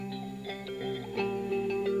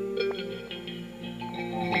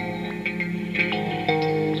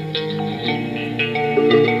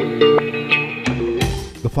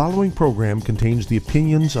following program contains the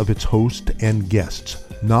opinions of its host and guests,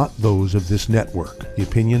 not those of this network. The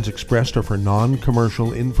opinions expressed are for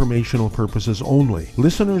non-commercial informational purposes only.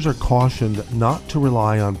 Listeners are cautioned not to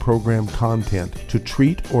rely on program content to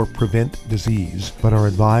treat or prevent disease, but are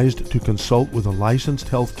advised to consult with a licensed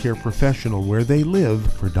healthcare professional where they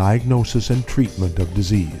live for diagnosis and treatment of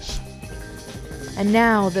disease. And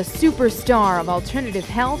now, the superstar of alternative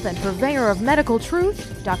health and purveyor of medical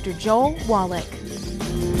truth, Dr. Joel Wallach.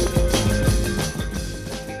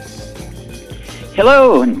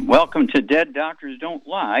 Hello, and welcome to Dead Doctors Don't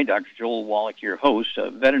Lie. Dr. Joel Wallach, your host,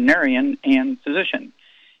 a veterinarian and physician.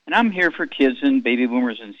 And I'm here for kids and baby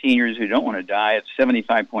boomers and seniors who don't want to die at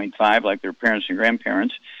 75.5 like their parents and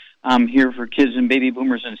grandparents. I'm here for kids and baby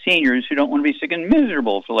boomers and seniors who don't want to be sick and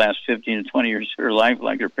miserable for the last 15 to 20 years of their life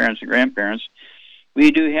like their parents and grandparents.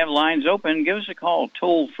 We do have lines open. Give us a call,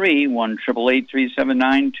 toll-free,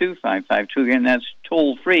 1-888-379-2552. Again, that's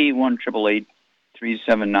toll-free,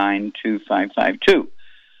 1-888-379-2552.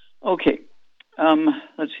 Okay,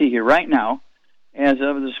 let's see here. Right now, as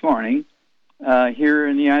of this morning, here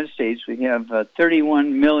in the United States, we have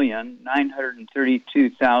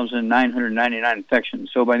 31,932,999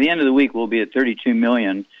 infections. So by the end of the week, we'll be at 32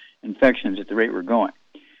 million infections at the rate we're going.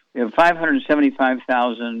 We have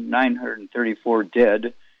 575,934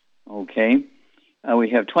 dead. Okay. We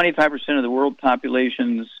have 25% of the world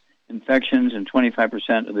population's infections and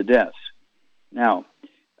 25% of the deaths. Now,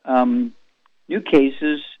 new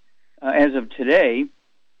cases, as of today,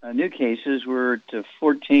 new cases were to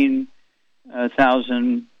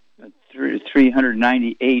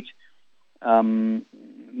 14,398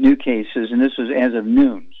 new cases, and this was as of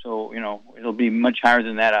noon. So, it'll be much higher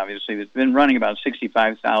than that, obviously. It's been running about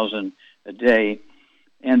 65,000 a day.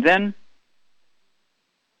 And then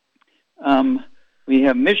we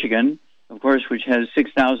have Michigan, of course, which has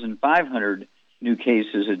 6,500 new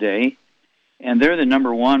cases a day. And they're the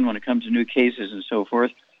number one when it comes to new cases and so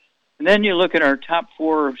forth. And then you look at our top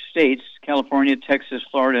four states, California, Texas,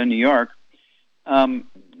 Florida, and New York. New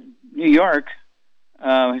York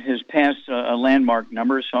has passed a landmark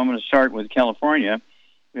number, so I'm going to start with California.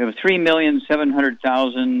 We have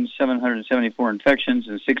 3,700,774 infections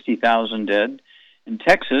and 60,000 dead. In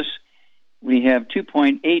Texas, we have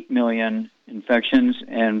 2.8 million infections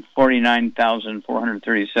and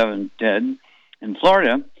 49,437 dead. In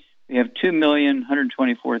Florida, we have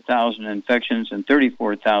 2,124,000 infections and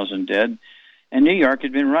 34,000 dead. And New York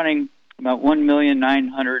had been running about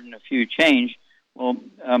 1,900,000 and a few change. Well,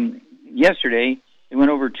 yesterday, it went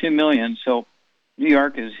over 2 million, so New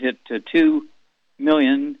York has hit 2,173,000.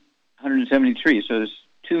 So it's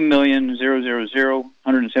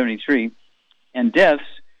 2,000,173. And deaths,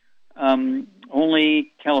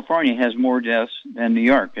 only California has more deaths than New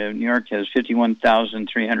York. New York has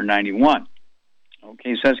 51,391.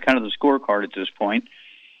 Okay, so that's kind of the scorecard at this point.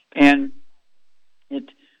 And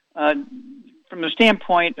it, from the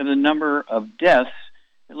standpoint of the number of deaths,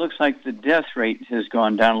 it looks like the death rate has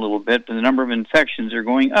gone down a little bit, but the number of infections are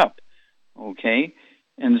going up. Okay,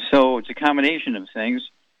 and so it's a combination of things.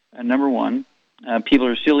 Number one, people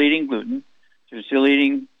are still eating gluten. They're still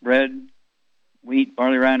eating bread, wheat,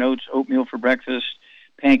 barley, rye, oats, oatmeal for breakfast,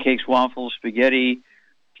 pancakes, waffles, spaghetti,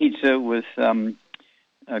 pizza with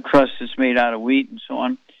crust that's made out of wheat, and so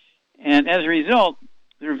on. And as a result,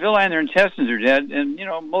 their villi and their intestines are dead, and,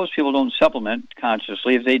 most people don't supplement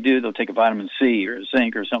consciously. If they do, they'll take a vitamin C or a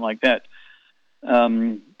zinc or something like that.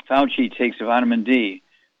 Fauci takes a vitamin D.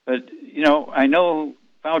 But, I know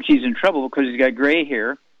Fauci's in trouble because he's got gray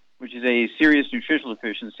hair, which is a serious nutritional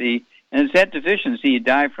deficiency, and it's that deficiency you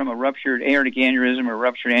die from a ruptured aortic aneurysm or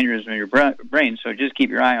ruptured aneurysm in your brain. So just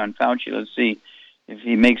keep your eye on Fauci. Let's see if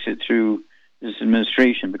he makes it through this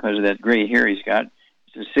administration because of that gray hair he's got.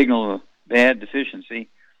 It's a signal of bad deficiency.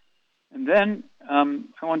 And then I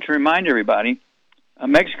want to remind everybody,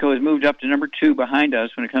 Mexico has moved up to number 2 behind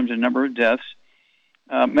us when it comes to number of deaths.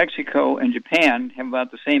 Mexico and Japan have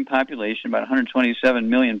about the same population, about 127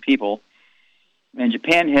 million people. And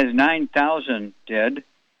Japan has 9,000 dead.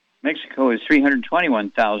 Mexico has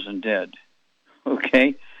 321,000 dead.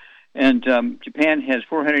 Okay? And Japan has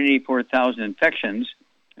 484,000 infections.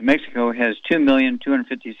 And Mexico has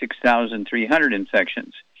 2,256,300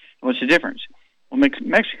 infections. What's the difference? Well,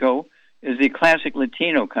 Mexico is the classic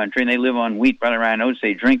Latino country, and they live on wheat, barley, rye, and oats.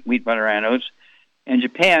 They drink wheat, barley, rye, and oats. And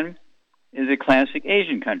Japan is a classic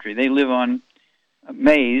Asian country. They live on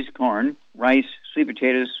maize, corn, rice, sweet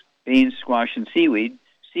potatoes, beans, squash, and seaweed.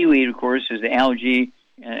 Seaweed, of course, is the algae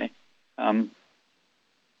in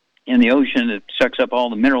the ocean that sucks up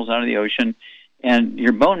all the minerals out of the ocean. And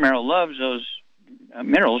your bone marrow loves those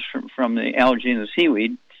minerals from the algae and the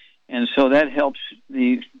seaweed. And so that helps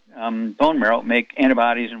the bone marrow make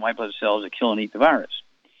antibodies and white blood cells that kill and eat the virus.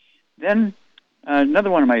 Then another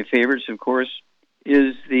one of my favorites, of course,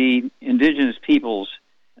 is the indigenous peoples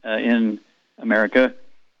in America.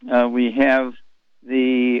 We have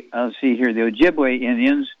the Ojibwe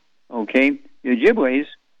Indians. Okay, the Ojibways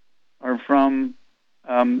are from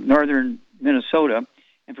northern Minnesota,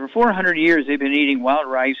 and for 400 years they've been eating wild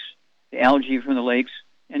rice, the algae from the lakes,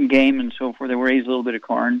 and game and so forth. They raise a little bit of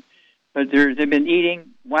corn, but they've been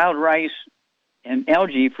eating wild rice and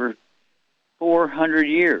algae for 400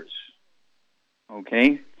 years.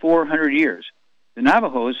 Okay, 400 years. The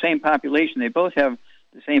Navajos, same population. They both have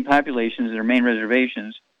the same population as their main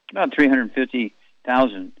reservations, about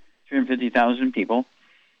 350,000 people.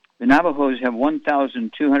 The Navajos have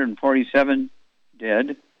 1,247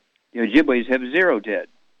 dead. The Ojibways have 0 dead.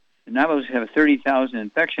 The Navajos have 30,000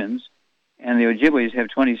 infections, and the Ojibways have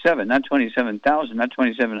 27, not 27,000, not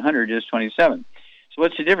 2,700, just 27. So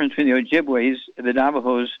what's the difference between the Ojibways and the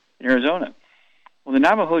Navajos in Arizona? Well, the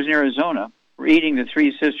Navajos in Arizona were eating the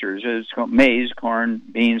three sisters, it's called maize, corn,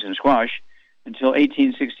 beans, and squash, until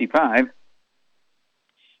 1865,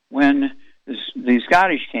 when the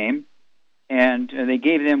Scottish came, and they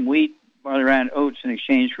gave them wheat, barley, rye, and oats in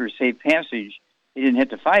exchange for safe passage. They didn't have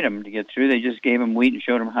to fight them to get through. They just gave them wheat and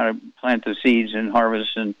showed them how to plant the seeds and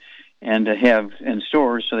harvest and to have in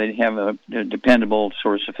stores so they'd have a dependable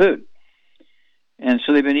source of food. And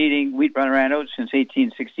so they've been eating wheat, barley, rye, and oats since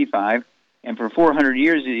 1865. And for 400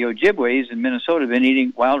 years, the Ojibways in Minnesota have been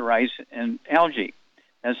eating wild rice and algae.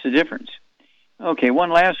 That's the difference. Okay, one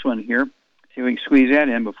last one here. See if we can squeeze that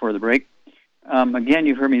in before the break. Again,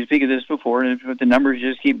 you've heard me speak of this before, but the numbers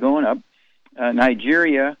just keep going up.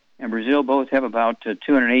 Nigeria and Brazil both have about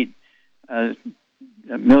 208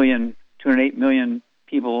 million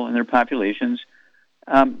people in their populations.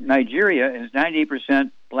 Nigeria is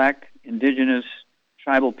 98% black, indigenous,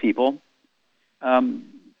 tribal people.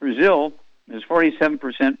 Brazil is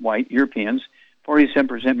 47% white, Europeans,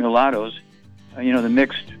 47% mulattoes, the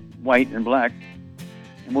mixed white and black.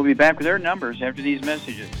 And we'll be back with their numbers after these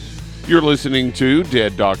messages. You're listening to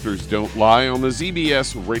Dead Doctors Don't Lie on the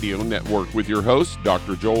ZBS Radio Network with your host,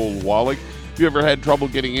 Dr. Joel Wallach. If you ever had trouble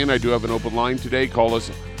getting in, I do have an open line today. Call us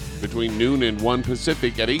between noon and 1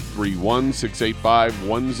 Pacific at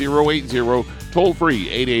 831-685-1080. Toll free,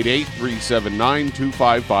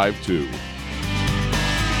 888-379-2552.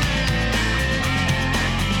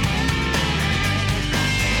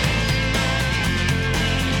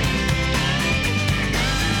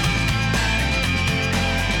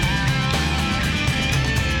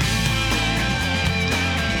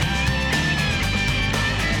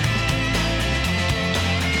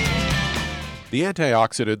 The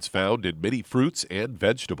antioxidants found in many fruits and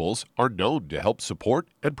vegetables are known to help support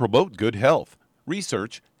and promote good health.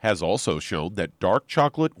 Research has also shown that dark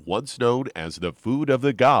chocolate, once known as the food of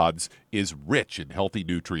the gods, is rich in healthy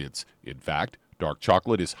nutrients. In fact, dark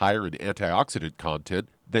chocolate is higher in antioxidant content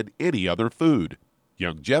than any other food.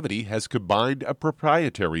 Youngevity has combined a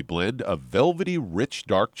proprietary blend of velvety rich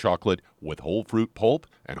dark chocolate with whole fruit pulp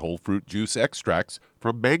and whole fruit juice extracts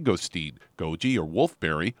from mangosteen, goji or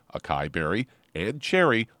wolfberry, acai berry, and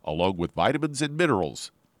cherry, along with vitamins and minerals,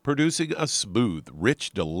 producing a smooth,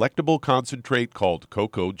 rich, delectable concentrate called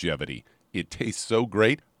Cocogevity. It tastes so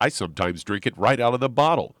great, I sometimes drink it right out of the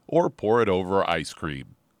bottle or pour it over ice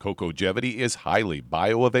cream. Cocogevity is highly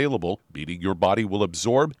bioavailable, meaning your body will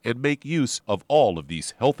absorb and make use of all of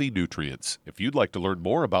these healthy nutrients. If you'd like to learn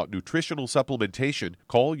more about nutritional supplementation,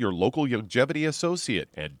 call your local Youngevity associate,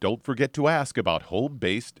 and don't forget to ask about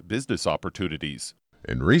home-based business opportunities.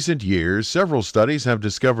 In recent years, several studies have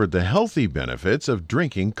discovered the healthy benefits of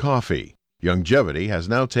drinking coffee. Youngevity has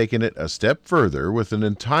now taken it a step further with an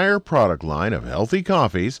entire product line of healthy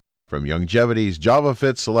coffees from Youngevity's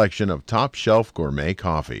JavaFit selection of top-shelf gourmet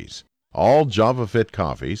coffees. All JavaFit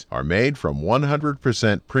coffees are made from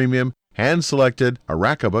 100% premium, hand-selected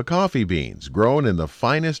Arabica coffee beans grown in the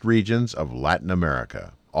finest regions of Latin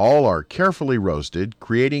America. All are carefully roasted,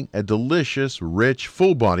 creating a delicious, rich,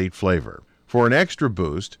 full-bodied flavor. For an extra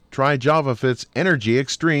boost, try JavaFit's Energy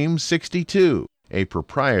Extreme 62, a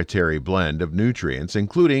proprietary blend of nutrients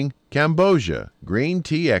including Cambogia, green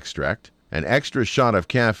tea extract, an extra shot of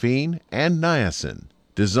caffeine, and niacin,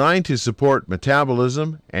 designed to support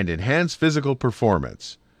metabolism and enhance physical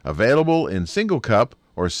performance. Available in single cup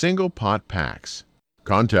or single pot packs.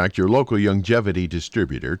 Contact your local Youngevity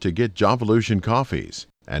distributor to get Jovolution coffees.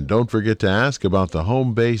 And don't forget to ask about the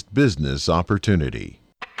home-based business opportunity.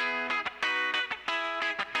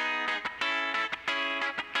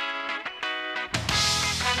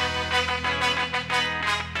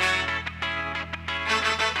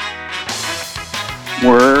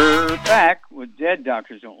 with Dead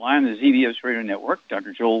Doctors Don't Lie on the ZBS Radio Network.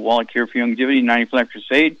 Dr. Joel Wallach here for Youngevity 90 Flat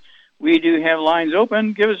Crusade. We do have lines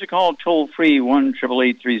open. Give us a call toll-free,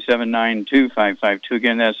 1-888-379-2552.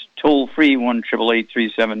 Again, that's toll-free,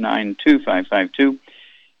 1-888-379-2552.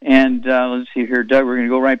 And let's see here, Doug, we're going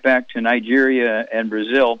to go right back to Nigeria and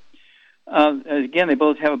Brazil. Again, they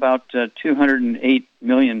both have about 208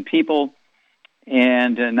 million people.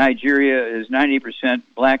 And Nigeria is 90%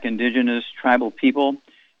 black, indigenous, tribal people.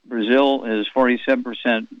 Brazil is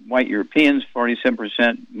 47% white Europeans,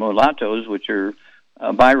 47% mulattoes, which are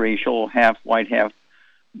biracial, half white, half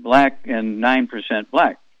black, and 9%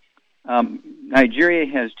 black. Nigeria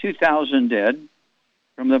has 2,000 dead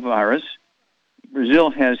from the virus. Brazil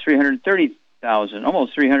has 330,000,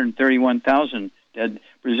 almost 331,000 dead.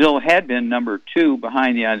 Brazil had been number 2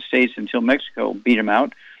 behind the United States until Mexico beat them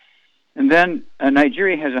out. And then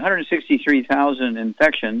Nigeria has 163,000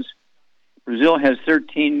 infections. Brazil has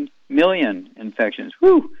 13 million infections.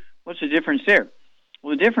 Whew! What's the difference there?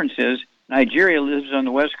 Well, the difference is Nigeria lives on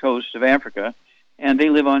the west coast of Africa, and they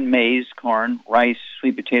live on maize, corn, rice,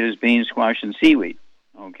 sweet potatoes, beans, squash, and seaweed.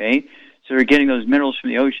 Okay? So they're getting those minerals from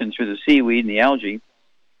the ocean through the seaweed and the algae,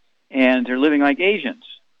 and they're living like Asians.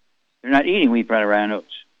 They're not eating wheat, bran, rye, and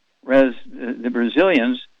oats. Whereas the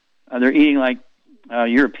Brazilians, they're eating like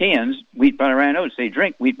Europeans, wheat, bran, rye, and oats. They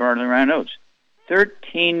drink wheat, bran, rye, and oats.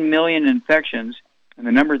 13 million infections, and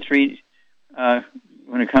the number 3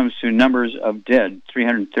 when it comes to numbers of dead,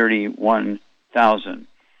 331,000.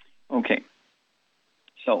 Okay.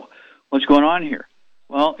 So what's going on here?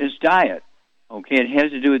 Well, it's diet. Okay, it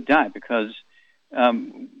has to do with diet because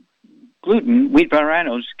gluten, wheat, bran, rye, and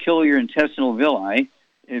oats, kill your intestinal villi.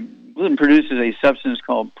 Gluten produces a substance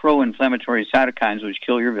called pro-inflammatory cytokines, which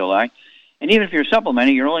kill your villi. And even if you're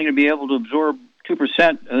supplementing, you're only going to be able to absorb 2%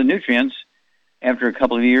 of the nutrients after a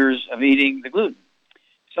couple of years of eating the gluten.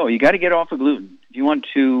 So you got to get off of gluten. If you want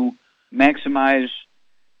to maximize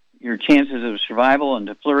your chances of survival and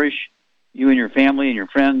to flourish, you and your family and your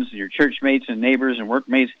friends and your church mates and neighbors and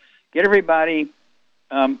workmates, get everybody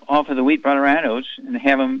off of the wheat, bran, rye, and oats and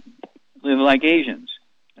have them live like Asians.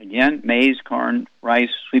 Again, maize, corn, rice,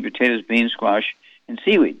 sweet potatoes, beans, squash, and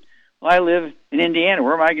seaweed. Well, I live in Indiana.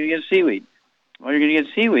 Where am I going to get seaweed? Well, you're going to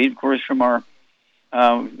get seaweed, of course, from our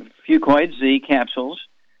Fucoid Z capsules.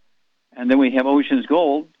 And then we have Ocean's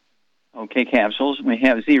Gold, capsules. And we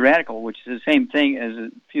have Z Radical, which is the same thing as a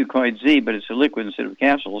Fucoid Z, but it's a liquid instead of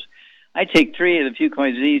capsules. I take 3 of the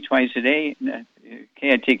Fucoid Z twice a day.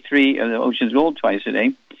 I take 3 of the Ocean's Gold twice a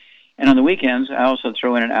day. And on the weekends, I also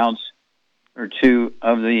throw in an ounce or 2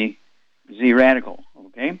 of the Z Radical,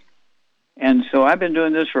 okay? And so I've been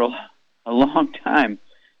doing this for a long time,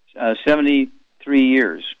 73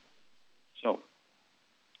 years. So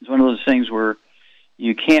it's one of those things where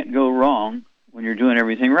you can't go wrong when you're doing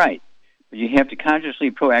everything right. But you have to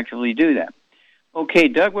consciously, proactively do that. Okay,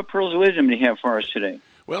 Doug, what pearls of wisdom do you have for us today?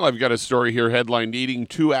 Well, I've got a story here headlined, Eating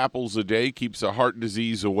 2 apples a day keeps a heart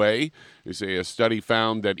disease away. They say a study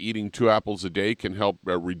found that eating 2 apples a day can help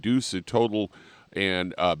reduce the total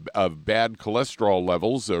and of bad cholesterol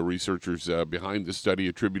levels. Researchers behind the study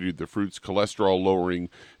attributed the fruit's cholesterol-lowering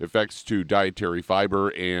effects to dietary fiber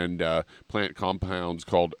and plant compounds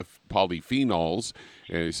called polyphenols.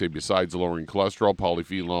 And they say besides lowering cholesterol,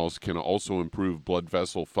 polyphenols can also improve blood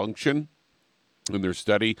vessel function. In their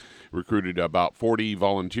study, recruited about 40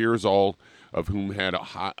 volunteers, all of whom had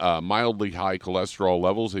mildly high cholesterol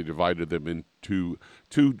levels. They divided them into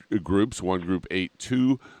 2 groups. One group ate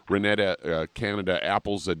 2 Renetta Canada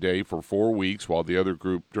apples a day for 4 weeks, while the other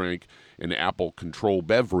group drank an apple control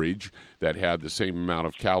beverage that had the same amount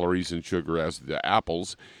of calories and sugar as the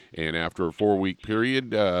apples. And after a 4-week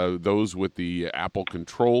period, those with the apple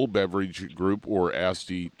control beverage group were asked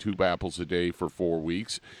to eat 2 apples a day for 4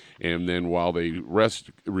 weeks. And then while they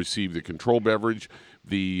received the control beverage,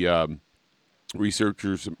 the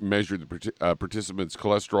researchers measured the participants'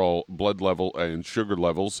 cholesterol, blood level, and sugar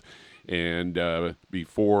levels, and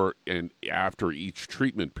before and after each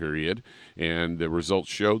treatment period. And the results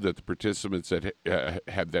showed that the participants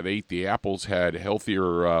that ate the apples had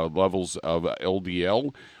healthier levels of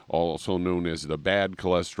LDL, also known as the bad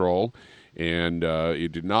cholesterol. And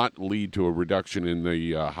it did not lead to a reduction in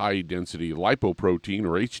the high-density lipoprotein,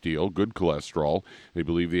 or HDL, good cholesterol. They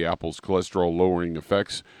believe the apple's cholesterol-lowering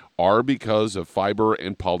effects are because of fiber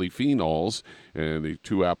and polyphenols. And the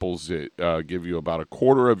 2 apples give you about a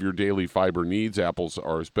quarter of your daily fiber needs. Apples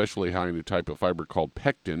are especially high in a type of fiber called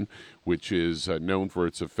pectin, which is known for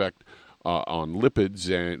its effect on lipids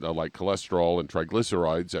and like cholesterol and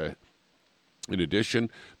triglycerides. In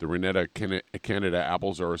addition, the Renetta Canada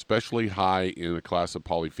apples are especially high in a class of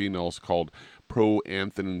polyphenols called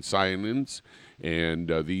proanthocyanins, and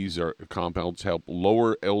these are compounds help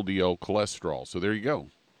lower LDL cholesterol. So there you go.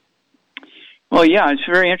 Well, yeah, it's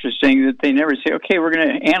very interesting that they never say, okay, we're going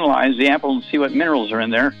to analyze the apple and see what minerals are in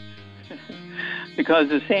there. Because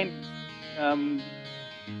the same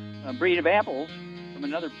breed of apples from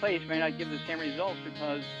another place may not give the same results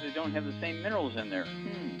because they don't have the same minerals in there.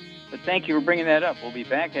 But thank you for bringing that up. We'll be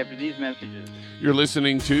back after these messages. You're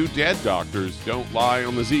listening to Dead Doctors Don't Lie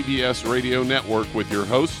on the ZBS Radio Network with your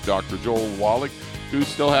host, Dr. Joel Wallach. Who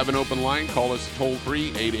still have an open line? Call us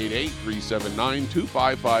toll-free,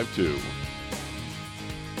 888-379-2552.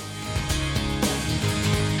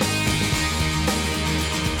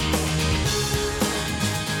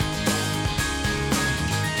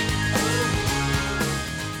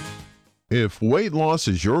 If weight loss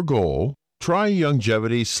is your goal, try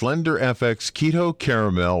Youngevity Slender FX Keto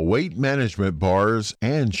Caramel Weight Management Bars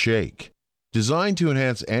and Shake. Designed to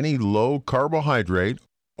enhance any low carbohydrate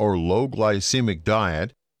or low glycemic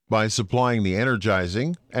diet by supplying the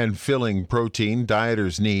energizing and filling protein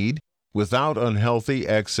dieters need without unhealthy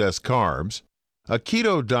excess carbs, a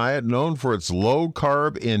keto diet known for its low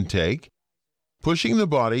carb intake, pushing the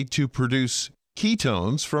body to produce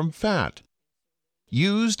ketones from fat.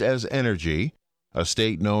 Used as energy, a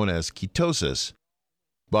state known as ketosis,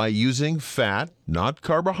 by using fat, not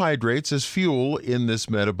carbohydrates, as fuel in this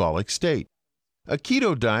metabolic state. A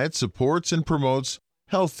keto diet supports and promotes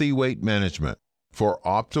healthy weight management. For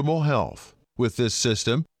optimal health, with this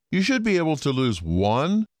system, you should be able to lose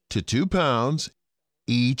 1 to 2 pounds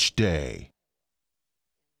each day.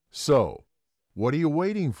 So, what are you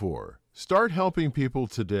waiting for? Start helping people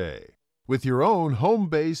today with your own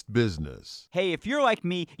home-based business. Hey, if you're like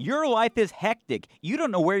me, your life is hectic. You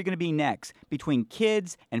don't know where you're going to be next. Between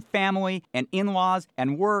kids and family and in-laws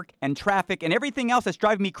and work and traffic and everything else that's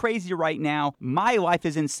driving me crazy right now, my life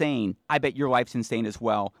is insane. I bet your life's insane as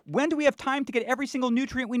well. When do we have time to get every single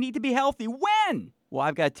nutrient we need to be healthy? When? Well,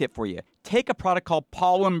 I've got a tip for you. Take a product called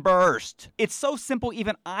Pollen Burst. It's so simple,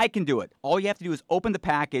 even I can do it. All you have to do is open the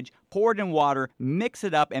package, pour it in water, mix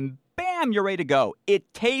it up, and bam, you're ready to go.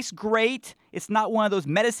 It tastes great. It's not one of those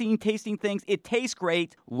medicine-tasting things. It tastes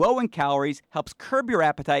great, low in calories, helps curb your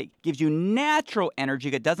appetite, gives you natural energy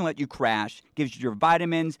that doesn't let you crash, gives you your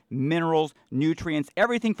vitamins, minerals, nutrients,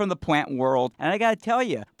 everything from the plant world. And I got to tell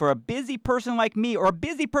you, for a busy person like me or a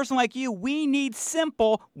busy person like you, we need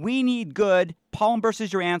simple, we need good. Pollen Burst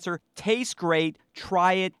is your answer. Tastes great.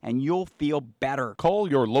 Try it, and you'll feel better. Call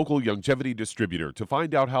your local Youngevity distributor to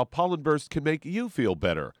find out how Pollen Burst can make you feel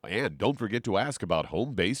better. And don't forget to ask about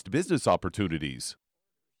home-based business opportunities.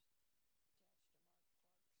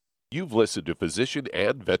 You've listened to physician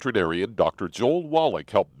and veterinarian Dr. Joel Wallach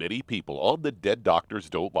help many people on the Dead Doctors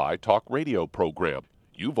Don't Lie talk radio program.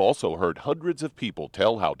 You've also heard hundreds of people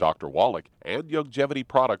tell how Dr. Wallach and Youngevity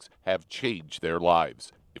products have changed their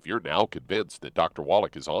lives. If you're now convinced that Dr.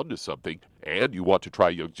 Wallach is onto something and you want to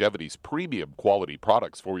try Youngevity's premium quality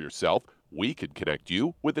products for yourself, we can connect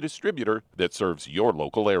you with a distributor that serves your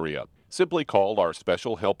local area. Simply call our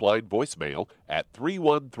special helpline voicemail at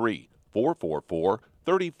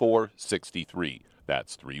 313-444-3463.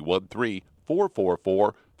 That's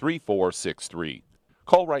 313-444-3463.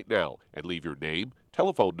 Call right now and leave your name,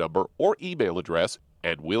 telephone number, or email address,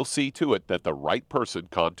 and we'll see to it that the right person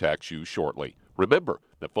contacts you shortly. Remember,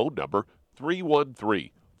 the phone number,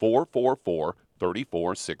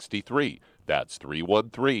 313-444-3463. That's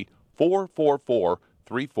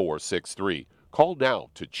 313-444-3463. Call now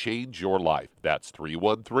to change your life. That's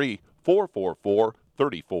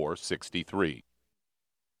 313-444-3463.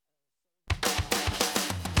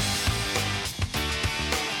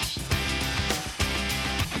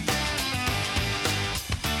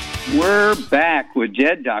 We're back with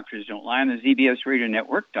Dead Doctors Don't Lie on the ZBS Radio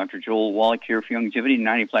Network. Dr. Joel Wallach here for Youngevity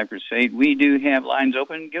 95 Crusade. We do have lines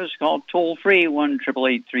open. Give us a call toll-free,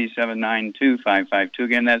 1-888-379-2552.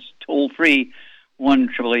 Again, that's toll-free,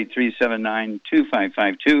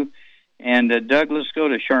 1-888-379-2552. And Doug, let's go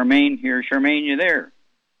to Charmaine here. Charmaine, you there?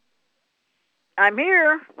 I'm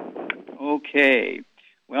here. Okay.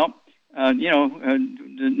 Well,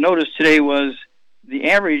 the notice today was the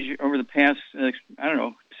average over the past,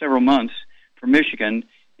 several months for Michigan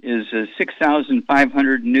is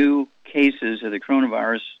 6,500 new cases of the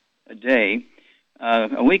coronavirus a day.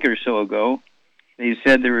 A week or so ago, they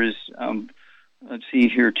said there was,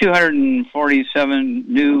 247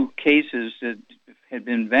 new cases that had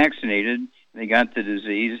been vaccinated. They got the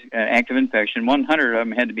disease, active infection. 100 of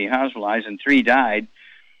them had to be hospitalized, and 3 died.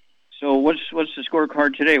 So what's the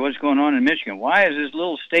scorecard today? What's going on in Michigan? Why is this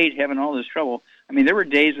little state having all this trouble? I mean, there were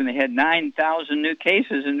days when they had 9,000 new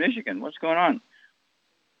cases in Michigan. What's going on?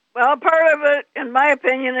 Well, part of it, in my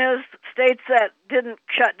opinion, is states that didn't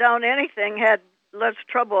shut down anything had less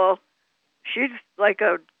trouble. She's like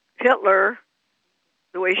a Hitler,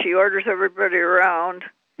 the way she orders everybody around.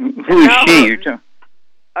 Who is she?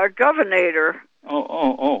 Our governor.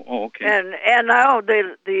 Oh, okay. And now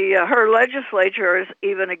her legislature is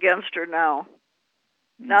even against her now.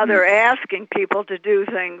 Now they're asking people to do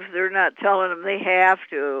things. They're not telling them they have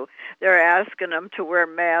to. They're asking them to wear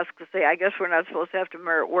masks. I guess we're not supposed to have to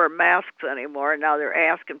wear masks anymore. Now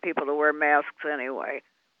they're asking people to wear masks anyway,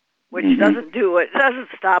 which doesn't do it. It doesn't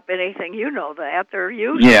stop anything. You know that. They're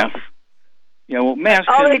useless. Yeah. Yeah, well, masks...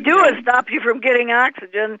 All they do is stop you from getting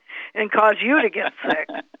oxygen and cause you to get sick.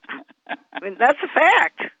 I mean, that's a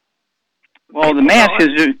fact. Well, the mask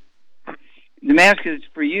is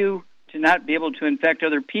for you to not be able to infect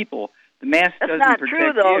other people. The mask doesn't protect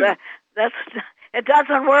you. That's not true, though. It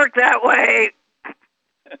doesn't work that way.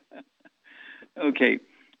 Okay.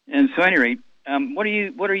 And so, at any rate,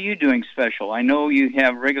 what are you doing special? I know you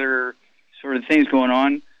have regular sort of things going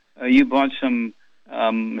on. You bought some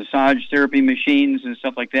massage therapy machines and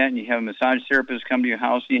stuff like that, and you have a massage therapist come to your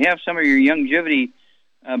house. You have some of your Youngevity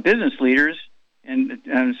business leaders and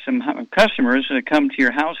some customers that come to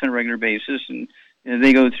your house on a regular basis, and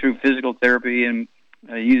they go through physical therapy and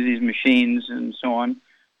use these machines and so on.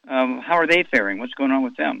 How are they faring? What's going on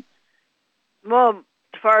with them? Well,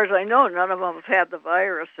 as far as I know, none of them have had the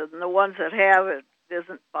virus, and the ones that have it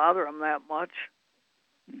doesn't bother them that much.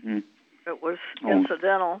 Mm-hmm. It was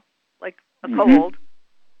incidental, like a cold.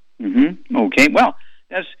 Mm-hmm. Okay, well,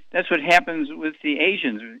 that's what happens with the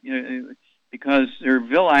Asians, because their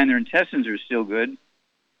villi and their intestines are still good.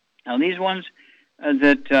 Now, these ones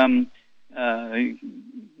that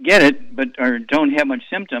get it but don't have much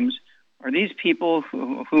symptoms, are these people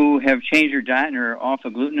who have changed their diet and are off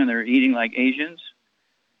of gluten and they're eating like Asians?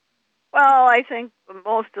 Well, I think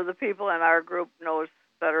most of the people in our group knows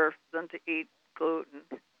better than to eat gluten.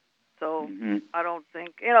 So I don't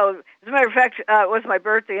think, as a matter of fact, it was my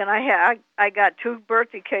birthday, and I got 2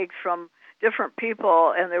 birthday cakes from different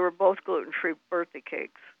people, and they were both gluten-free birthday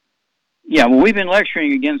cakes. Yeah, well, we've been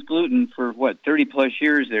lecturing against gluten for, 30-plus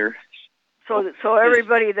years there. So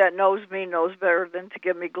everybody that knows me knows better than to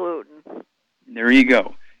give me gluten. There you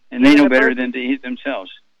go. And they know better than to eat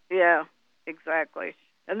themselves. Yeah, exactly.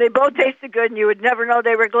 And they both tasted good, and you would never know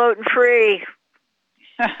they were gluten-free.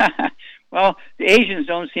 Well, the Asians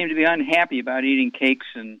don't seem to be unhappy about eating cakes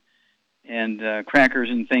and crackers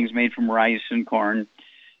and things made from rice and corn.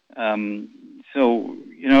 So,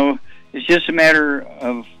 it's just a matter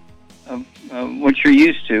of what you're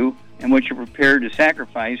used to and what you're prepared to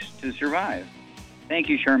sacrifice to survive. Thank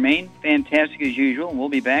you, Charmaine. Fantastic as usual. And we'll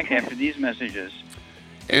be back after these messages.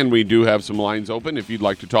 And we do have some lines open. If you'd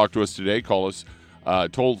like to talk to us today, call us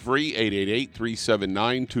toll-free,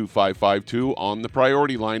 888-379-2552. On the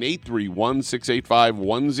priority line,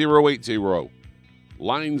 831-685-1080.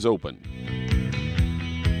 Lines open.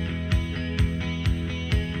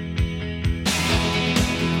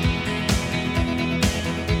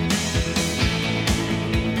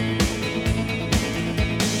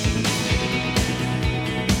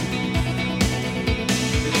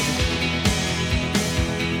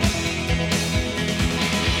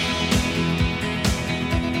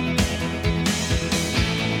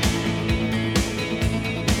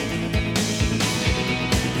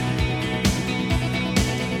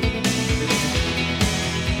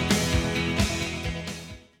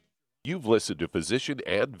 You've listened to physician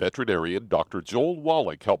and veterinarian Dr. Joel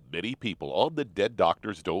Wallach help many people on the Dead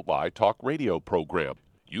Doctors Don't Lie talk radio program.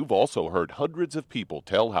 You've also heard hundreds of people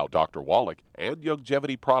tell how Dr. Wallach and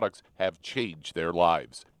Youngevity products have changed their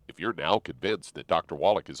lives. If you're now convinced that Dr.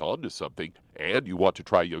 Wallach is onto something and you want to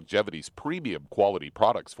try Youngevity's premium quality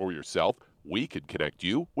products for yourself, we can connect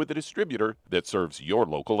you with a distributor that serves your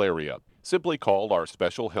local area. Simply call our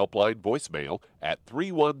special helpline voicemail at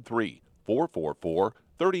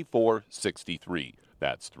 313-444-3463.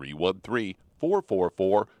 That's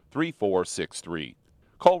 313-444-3463.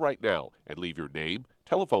 Call right now and leave your name,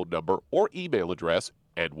 telephone number, or email address,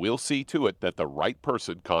 and we'll see to it that the right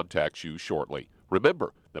person contacts you shortly.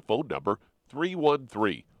 Remember, the phone number,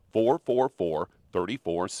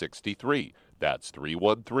 313-444-3463. That's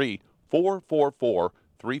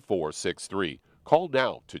 313-444-3463. Call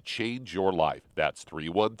now to change your life. That's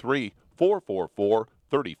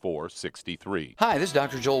 313-444-3463. Hi, this is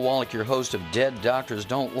Dr. Joel Wallach, your host of Dead Doctors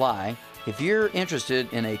Don't Lie. If you're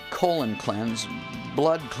interested in a colon cleanse,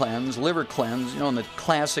 blood cleanse, liver cleanse, in the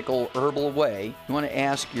classical herbal way, you want to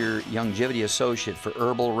ask your Youngevity associate for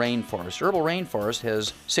Herbal Rainforest. Herbal Rainforest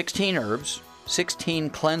has 16 herbs, 16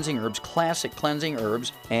 cleansing herbs, classic cleansing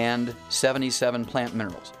herbs, and 77 plant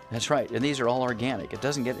minerals. That's right, and these are all organic. It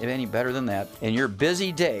doesn't get any better than that. In your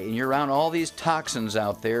busy day, and you're around all these toxins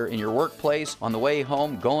out there in your workplace, on the way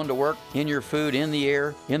home, going to work, in your food, in the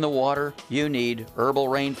air, in the water, you need Herbal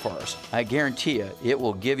Rainforest. I guarantee you, it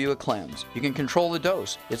will give you a cleanse. You can control the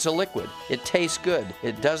dose. It's a liquid. It tastes good.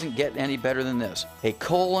 It doesn't get any better than this. A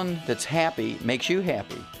colon that's happy makes you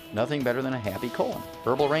happy. Nothing better than a happy colon.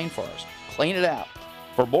 Herbal Rainforest. Clean it out.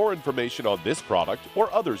 For more information on this product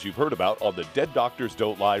or others you've heard about on the Dead Doctors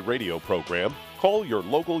Don't Lie radio program, call your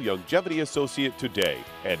local Youngevity associate today.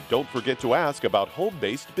 And don't forget to ask about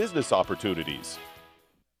home-based business opportunities.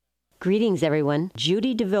 Greetings, everyone.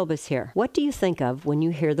 Judy DeVilbus here. What do you think of when you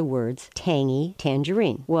hear the words tangy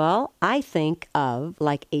tangerine? Well, I think of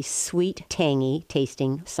like a sweet, tangy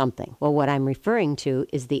tasting something. Well, what I'm referring to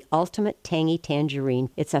is the Ultimate Tangy Tangerine.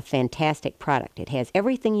 It's a fantastic product. It has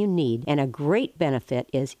everything you need, and a great benefit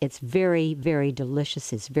is it's very, very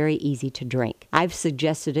delicious. It's very easy to drink. I've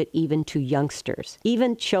suggested it even to youngsters.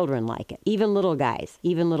 Even children like it. Even little guys.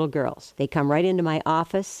 Even little girls. They come right into my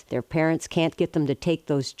office. Their parents can't get them to take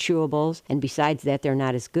those chewables, and besides that, they're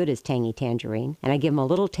not as good as Tangy Tangerine. And I give them a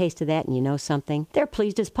little taste of that, and you know something? They're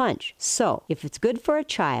pleased as punch. So, if it's good for a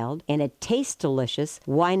child and it tastes delicious,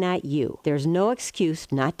 why not you? There's no excuse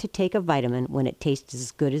not to take a vitamin when it tastes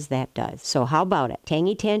as good as that does. So how about it?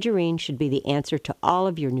 Tangy Tangerine should be the answer to all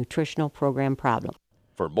of your nutritional program problems.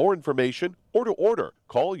 For more information or to order,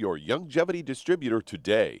 call your Youngevity distributor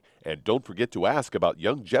today. And don't forget to ask about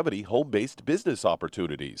Youngevity home-based business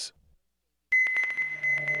opportunities.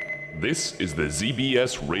 This is the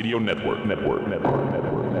ZBS Radio Network.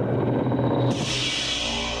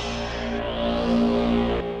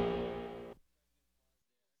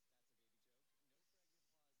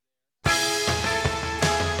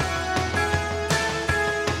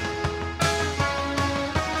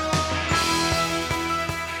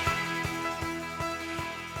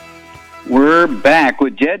 We're back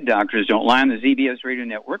with Dead Doctors Don't Lie on the ZBS Radio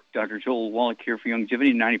Network. Dr. Joel Wallach here for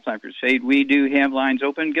Youngevity 95 Crusade. We do have lines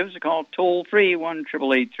open. Give us a call toll-free,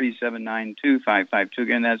 1-888-379-2552.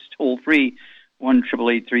 Again, that's toll-free,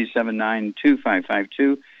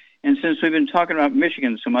 1-888-379-2552. And since we've been talking about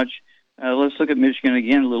Michigan so much, let's look at Michigan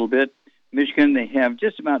again a little bit. Michigan, they have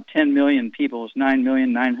just about 10 million people. It's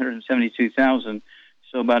 9,972,000,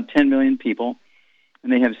 so about 10 million people.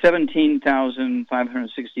 And they have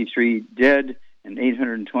 17,563 dead and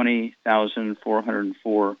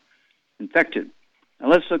 820,404 infected. Now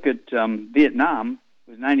let's look at Vietnam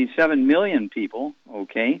with 97 million people,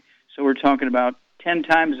 okay? So we're talking about 10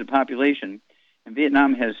 times the population. And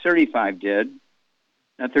Vietnam has 35 dead,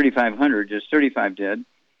 not 3,500, just 35 dead,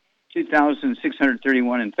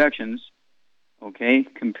 2,631 infections, okay,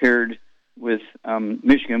 compared with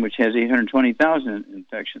Michigan, which has 820,000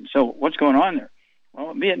 infections. So what's going on there?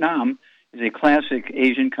 Well, Vietnam is a classic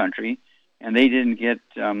Asian country, and they didn't get,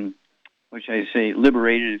 which I say,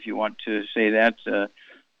 liberated, if you want to say that,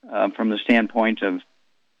 from the standpoint of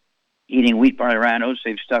eating wheat, barley, rye, oats.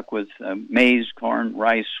 They've stuck with maize, corn,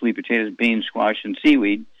 rice, sweet potatoes, beans, squash, and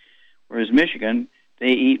seaweed. Whereas Michigan,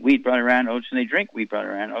 they eat wheat, barley, rye, oats, and they drink wheat, barley,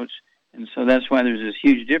 rye, oats. And so that's why there's this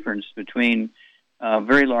huge difference between a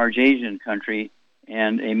very large Asian country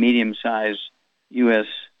and a medium-sized U.S.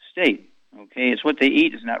 state. Okay, it's what they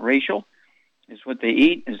eat. It's not racial. It's what they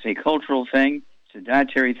eat. It's a cultural thing. It's a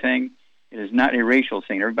dietary thing. It is not a racial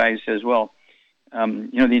thing. Everybody says, well, the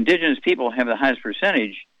indigenous people have the highest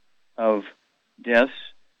percentage of deaths.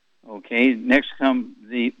 Okay, next come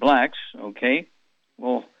the blacks. Okay,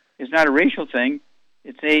 well, it's not a racial thing.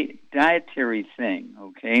 It's a dietary thing.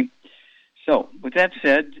 Okay, so with that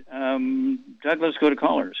said, Doug, let's go to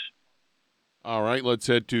callers. All right, let's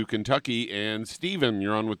head to Kentucky. And Stephen,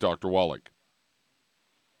 you're on with Dr. Wallach.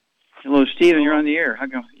 Hello, Stephen. You're on the air.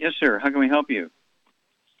 Yes, sir. How can we help you?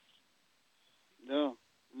 Yeah,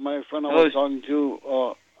 my friend I was talking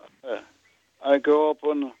to, I grew up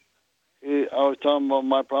when I was talking about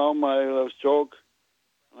my problem. I had a stroke.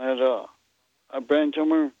 I had a brain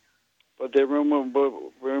tumor, but they removed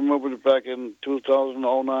it back in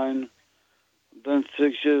 2009. Then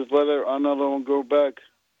 6 years later, another one grew back.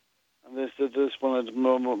 And they said this one is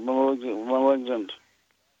malignant.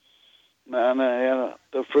 And I had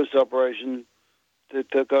the first operation.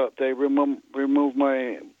 They removed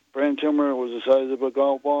my brain tumor. It was the size of a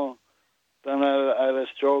golf ball. Then I had a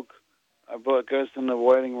stroke. I put guys in the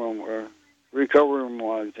waiting room or recovery room,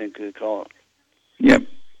 I think they call it. Yep.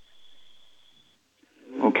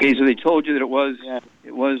 Okay, so they told you that it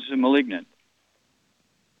was malignant.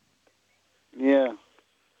 Yeah.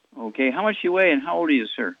 Okay, how much do you weigh and how old are you,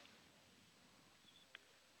 sir?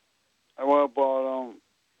 I weigh about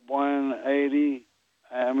 180.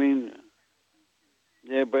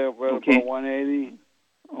 Yeah, but about 180.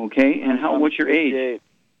 Okay, and what's your age?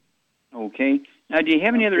 Okay. Now, do you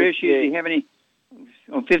have any other issues? Do you have any?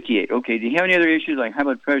 58. Okay. Do you have any other issues like high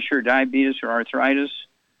blood pressure, diabetes, or arthritis?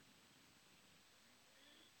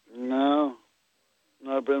 No.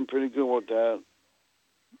 I've been pretty good with that.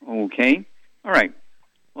 Okay. All right.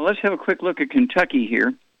 Well, let's have a quick look at Kentucky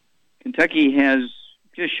here. Kentucky has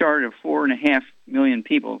just short of 4.5 million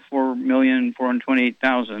people,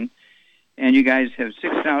 4,428,000, and you guys have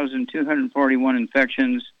 6,241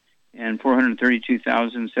 infections and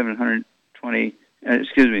 432,720.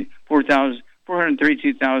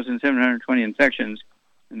 432,720 infections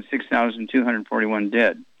and 6,241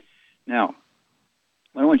 dead. Now,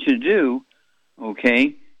 what I want you to do,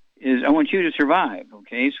 okay, is I want you to survive,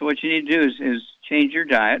 okay? So what you need to do is change your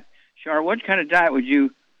diet. Shar, what kind of diet would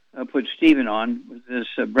you put Stephen on with this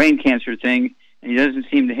brain cancer thing, and he doesn't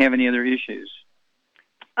seem to have any other issues?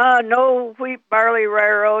 No wheat, barley,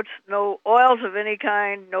 rye oats, no oils of any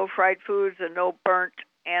kind, no fried foods, and no burnt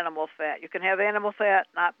animal fat. You can have animal fat,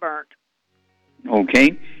 not burnt.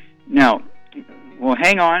 Okay. Now, well,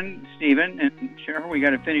 hang on, Stephen, and Cheryl, we got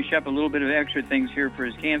to finish up a little bit of extra things here for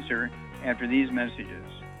his cancer after these messages.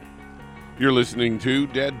 You're listening to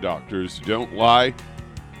Dead Doctors Don't Lie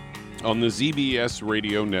on the ZBS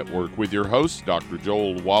Radio Network with your host, Dr.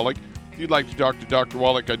 Joel Wallach. If you'd like to talk to Dr.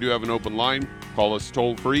 Wallach, I do have an open line. Call us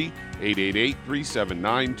toll-free,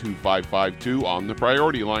 888-379-2552 on the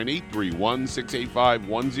priority line,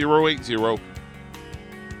 831-685-1080.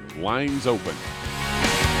 Lines open.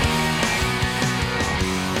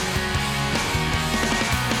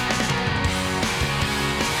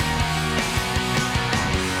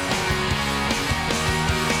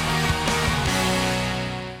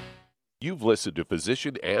 You've listened to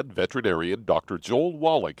physician and veterinarian Dr. Joel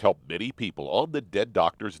Wallach help many people on the Dead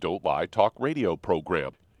Doctors Don't Lie talk radio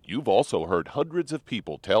program. You've also heard hundreds of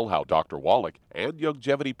people tell how Dr. Wallach and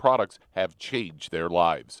Youngevity products have changed their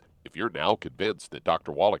lives. If you're now convinced that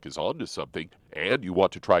Dr. Wallach is onto something and you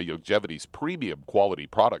want to try Youngevity's premium quality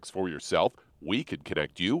products for yourself, we can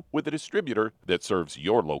connect you with a distributor that serves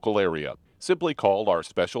your local area. Simply call our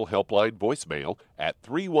special helpline voicemail at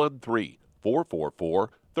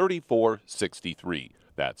 313-444-3463.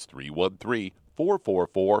 That's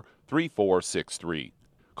 313-444-3463.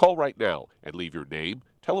 Call right now and leave your name,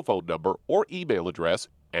 telephone number, or email address,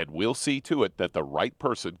 and we'll see to it that the right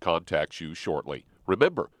person contacts you shortly.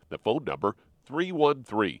 Remember, the phone number,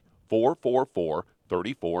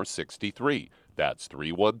 313-444-3463. That's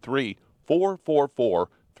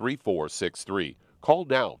 313-444-3463. Call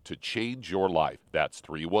now to change your life. That's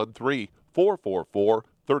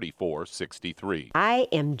 313-444-3463. I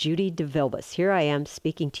am Judy DeVilbus. Here I am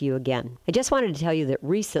speaking to you again. I just wanted to tell you that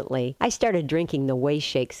recently I started drinking the Whey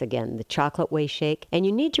Shakes again, the chocolate Whey Shake. And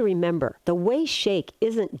you need to remember, the Whey Shake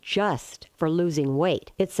isn't just for losing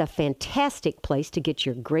weight. It's a fantastic place to get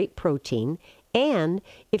your great protein. And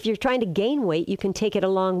if you're trying to gain weight, you can take it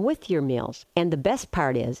along with your meals. And the best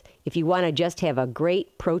part is, if you want to just have a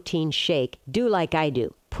great protein shake, do like I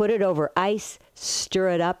do. Put it over ice,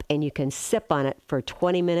 stir it up, and you can sip on it for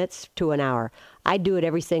 20 minutes to an hour. I do it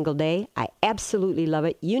every single day. I absolutely love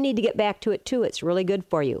it. You need to get back to it too. It's really good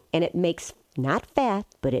for you. And it makes not fat,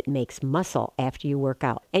 but it makes muscle after you work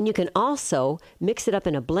out. And you can also mix it up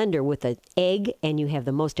in a blender with an egg, and you have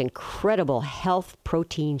the most incredible health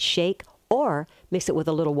protein shake. Or mix it with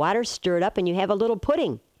a little water, stir it up, and you have a little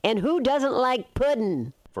pudding. And who doesn't like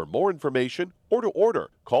pudding? For more information or to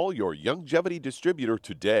order, call your Youngevity distributor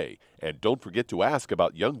today. And don't forget to ask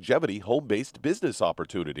about Youngevity home-based business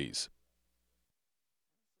opportunities.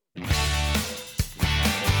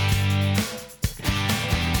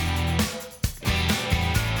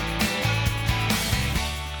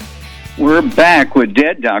 We're back with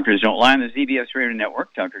Dead Doctors Don't Lie on the ZBS Radio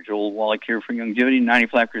Network. Dr. Joel Wallach here for Youngevity, 90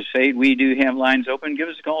 Flat Crusade. We do have lines open. Give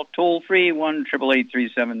us a call toll-free,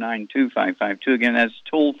 1-888-379-2552. Again, that's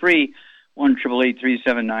toll-free,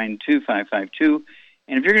 1-888-379-2552.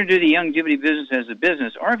 And if you're going to do the Youngevity business as a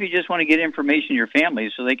business, or if you just want to get information to your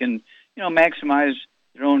family so they can, maximize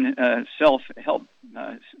their own self-help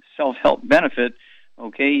benefit,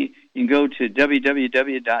 okay, you can go to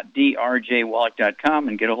www.drjwallach.com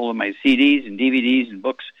and get a hold of my CDs and DVDs and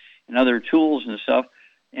books and other tools and stuff.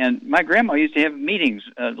 And my grandma used to have meetings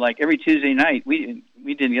like every Tuesday night. We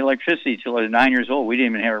didn't get electricity till I was 9 years old. We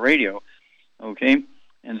didn't even have a radio, okay?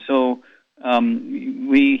 And so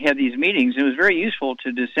we had these meetings. It was very useful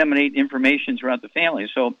to disseminate information throughout the family.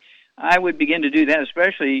 So I would begin to do that,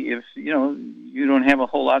 especially if, you don't have a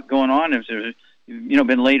whole lot going on, if there's,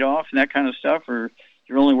 been laid off and that kind of stuff, or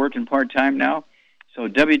you're only working part-time now. So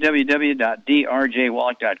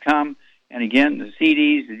www.drjwallach.com, And again, the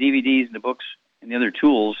CDs, the DVDs, the books, and the other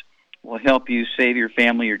tools will help you save your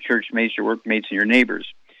family, your church mates, your workmates, and your neighbors.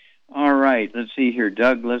 All right, let's see here.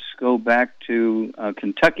 Doug, let's go back to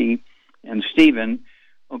Kentucky and Stephen.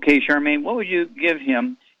 Okay, Charmaine, what would you give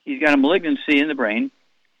him? He's got a malignancy in the brain.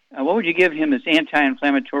 What would you give him that's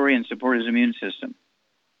anti-inflammatory and support his immune system?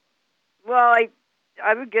 Well,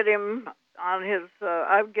 I would get him on his.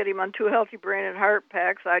 I would get him on 2 Healthy Brain and Heart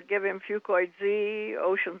packs. I'd give him Fucoid Z,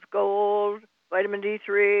 Ocean's Gold, Vitamin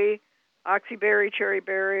D3, Oxyberry, Cherry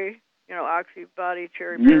Berry. Oxybody,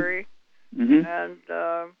 Cherry Berry, and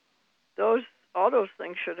all those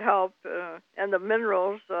things should help. And the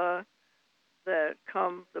minerals that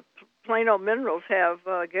come, the plain old minerals have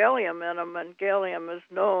gallium in them, and gallium is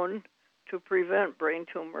known to prevent brain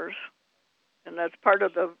tumors, and that's part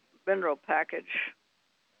of the mineral package.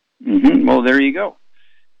 Well, there you go.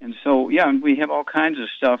 And so, we have all kinds of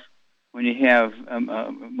stuff when you have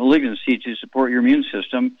malignancy to support your immune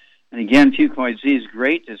system. And again, Fucoid Z is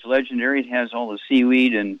great. It's legendary. It has all the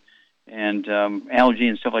seaweed and algae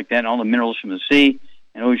and stuff like that, and all the minerals from the sea.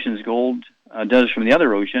 And Ocean's Gold does from the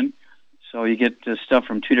other ocean. So you get stuff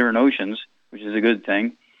from 2 different oceans, which is a good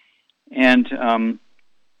thing. And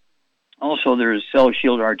also there's Cell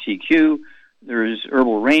Shield RTQ. There's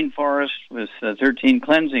Herbal Rainforest with 13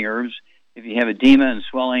 cleansing herbs. If you have edema and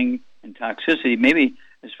swelling and toxicity, maybe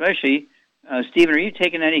especially, Stephen, are you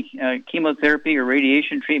taking any chemotherapy or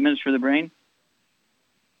radiation treatments for the brain?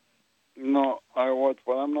 No, I was,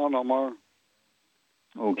 but I'm not no more.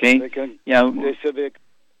 Okay. They said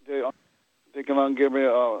they can give me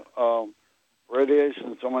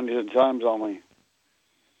radiation so many times on me.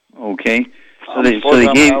 Okay. So they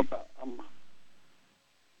gave.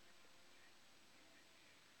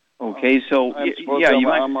 Okay, so you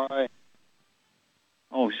might. MRI.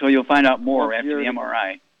 Oh, so you'll find out more after the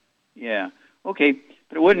MRI. Yeah. Okay,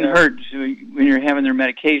 but it wouldn't hurt when you're having their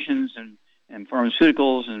medications and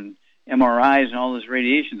pharmaceuticals and MRIs and all this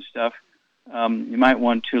radiation stuff. You might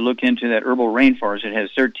want to look into that Herbal Rainforest. It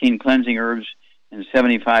has 13 cleansing herbs and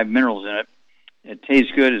 75 minerals in it. It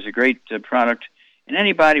tastes good. It's a great product. And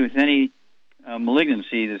anybody with any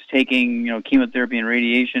malignancy that's taking, chemotherapy and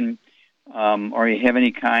radiation, or you have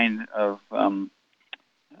any kind of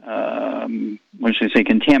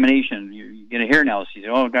contamination. You get a hair analysis. You say,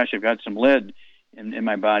 oh, gosh, I've got some lead in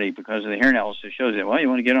my body because of the hair analysis shows it. Well, you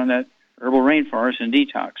want to get on that Herbal Rainforest and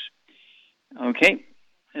detox. Okay,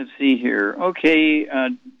 let's see here. Okay,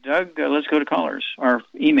 Doug, let's go to callers or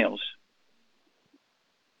emails.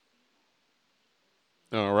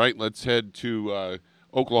 All right, let's head to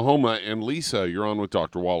Oklahoma. And Lisa, you're on with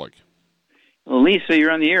Dr. Wallach. Well, Lisa,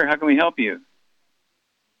 you're on the air. How can we help you?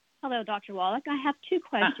 Hello, Dr. Wallach. I have 2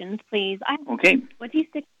 questions, please. I have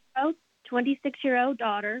a 26-year-old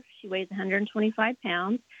daughter. She weighs 125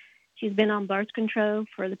 pounds. She's been on birth control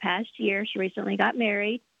for the past year. She recently got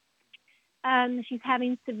married. She's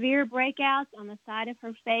having severe breakouts on the side of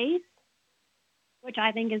her face, which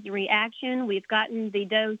I think is a reaction. We've gotten the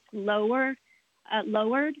dose lowered.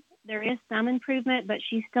 There is some improvement, but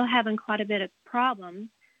she's still having quite a bit of problems.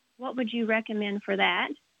 What would you recommend for that?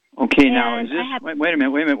 Okay, now, is this... Wait a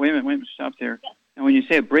minute, stop there. Yes. And when you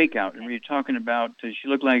say a breakout, are you talking about, does she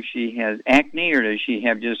look like she has acne, or does she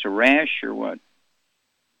have just a rash, or what?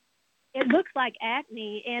 It looks like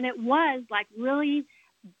acne, and it was like really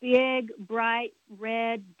big, bright,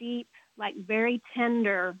 red, deep, like very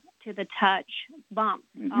tender to the touch bumps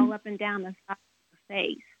all up and down the side of her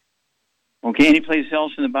face. Okay, any place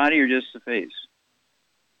else in the body or just the face?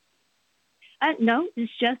 No,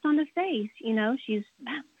 it's just on the face.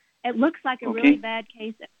 It looks like a really bad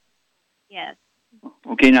case. Yes.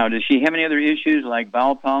 Okay, now, does she have any other issues like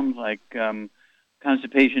bowel problems, like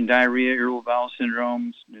constipation, diarrhea, irritable bowel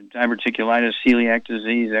syndrome, diverticulitis, celiac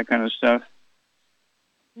disease, that kind of stuff?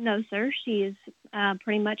 No, sir. She is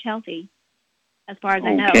pretty much healthy, as far as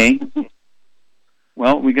I know. Okay.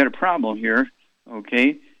 Well, we got a problem here.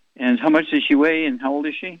 Okay. And how much does she weigh, and how old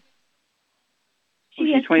is she?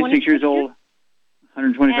 She's 26 years old,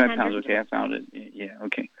 125 pounds. Okay, I found it. Yeah,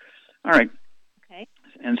 okay. All right. Okay.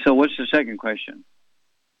 And so what's the second question?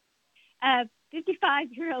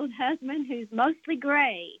 55-year-old husband who's mostly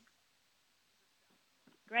gray-headed.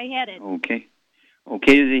 Okay.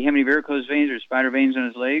 Okay, does he have any varicose veins or spider veins on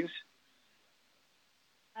his legs?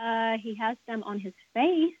 He has some on his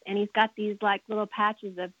face, and he's got these like little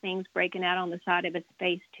patches of things breaking out on the side of his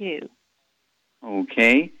face too.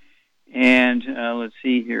 Okay. And let's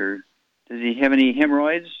see here. Does he have any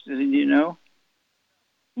hemorrhoids? Do you know?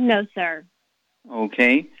 No, sir.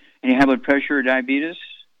 Okay. Any high blood pressure or diabetes?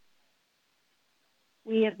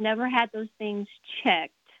 We have never had those things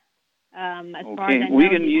checked. As far as I know,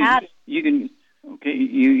 you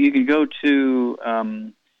can go to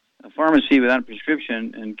a pharmacy without a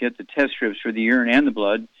prescription and get the test strips for the urine and the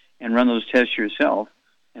blood and run those tests yourself.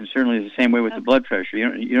 And certainly the same way with the blood pressure.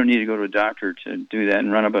 You don't need to go to a doctor to do that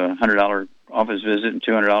and run up a $100 office visit and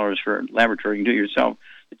 $200 for a laboratory. You can do it yourself.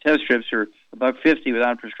 The test strips are $150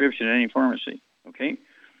 without a prescription at any pharmacy. Okay?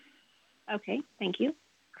 Okay, thank you.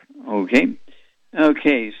 Okay.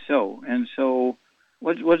 Okay, so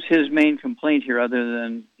what's his main complaint here other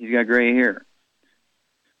than he's got gray hair?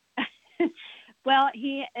 Well,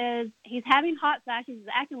 he's having hot flashes. He's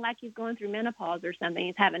acting like he's going through menopause or something.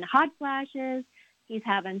 He's having hot flashes. He's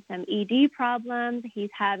having some ED problems.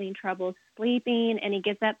 He's having trouble sleeping, and he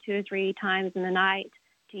gets up 2 or 3 times in the night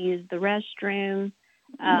to use the restroom.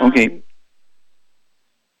 Okay.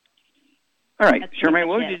 All right, Charmaine.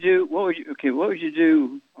 What would you do? What would you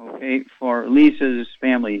do? Okay, for Lisa's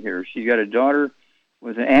family here. She's got a daughter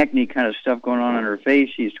with an acne kind of stuff going on her face.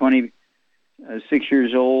 She's 26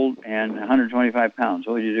 years old and 125 pounds.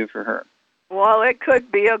 What would you do for her? Well, it could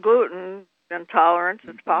be a gluten intolerance.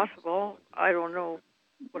 It's possible. I don't know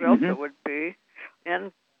what else it would be.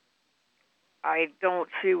 And I don't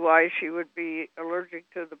see why she would be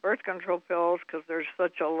allergic to the birth control pills because there's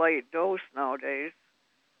such a light dose nowadays.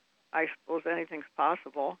 I suppose anything's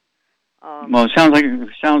possible. Well, it sounds like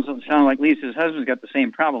Lisa's husband's got the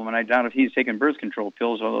same problem, and I doubt if he's taking birth control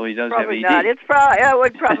pills, although he does probably have ED. Not. It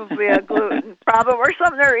would probably be a gluten problem or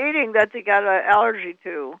something they're eating that they got an allergy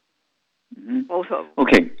to. Mm-hmm. Both of them.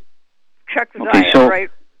 Okay. Check the diet, right?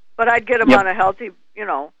 But I'd get them on a healthy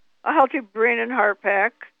brain and heart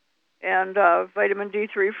pack, and vitamin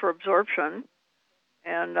D3 for absorption.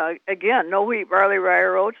 And again, no wheat, barley, rye,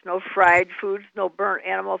 or oats, no fried foods, no burnt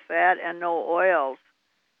animal fat, and no oils.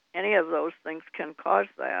 Any of those things can cause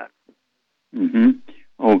that. Mm-hmm.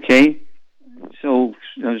 Okay. So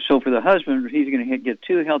for the husband, he's going to get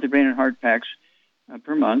 2 healthy brain and heart packs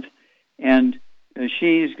per month, and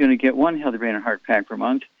she's going to get 1 healthy brain and heart pack per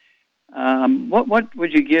month. What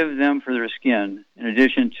would you give them for their skin in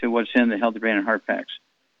addition to what's in the healthy brain and heart packs?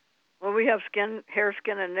 Well, we have hair,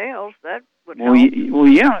 skin, and nails. That would help. Well,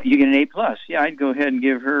 yeah, you get an A+. Yeah, I'd go ahead and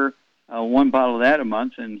give her 1 bottle of that a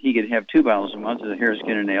month, and he could have 2 bottles a month of the hair,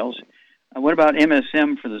 skin, and nails. What about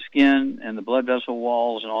MSM for the skin and the blood vessel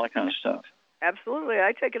walls and all that kind of stuff? Absolutely.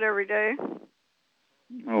 I take it every day.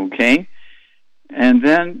 Okay. And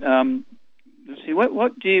then, let's see,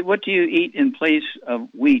 what do you eat in place of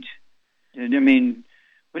wheat? I mean,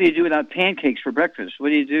 what do you do without pancakes for breakfast? What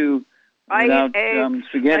do you do without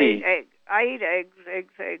spaghetti? I eat eggs.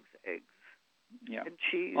 Yeah. And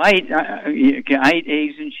cheese. Well, I eat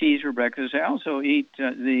eggs and cheese for breakfast. I also eat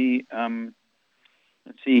let's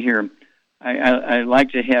see here. I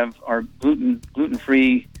like to have our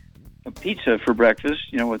gluten-free pizza for breakfast,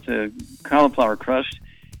 with the cauliflower crust.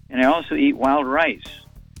 And I also eat wild rice.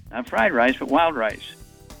 Not fried rice, but wild rice.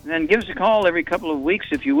 And then give us a call every couple of weeks,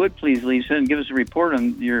 if you would, please, Lisa, and give us a report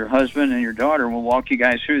on your husband and your daughter, and we'll walk you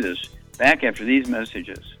guys through this. Back after these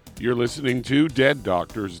messages. You're listening to Dead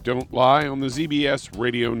Doctors Don't Lie on the ZBS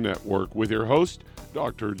Radio Network with your host,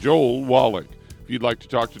 Dr. Joel Wallach. If you'd like to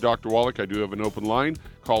talk to Dr. Wallach, I do have an open line.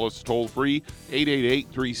 Call us toll-free,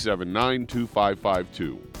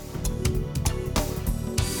 888-379-2552.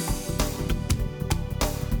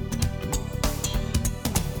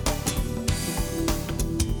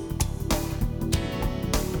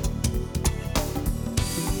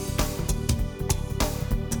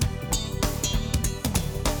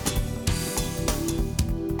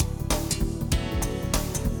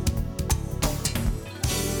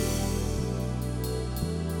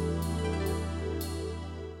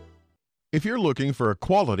 If you're looking for a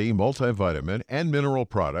quality multivitamin and mineral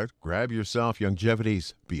product, grab yourself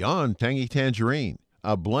Youngevity's Beyond Tangy Tangerine,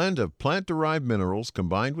 a blend of plant-derived minerals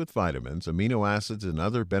combined with vitamins, amino acids, and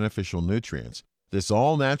other beneficial nutrients. This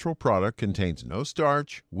all-natural product contains no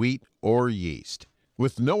starch, wheat, or yeast,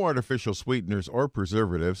 with no artificial sweeteners or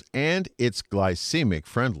preservatives, and it's glycemic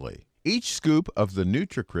friendly. Each scoop of the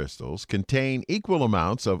NutriCrystals contain equal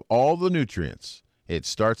amounts of all the nutrients. It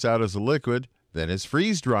starts out as a liquid, then is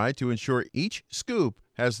freeze-dried to ensure each scoop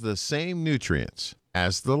has the same nutrients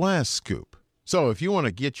as the last scoop. So if you want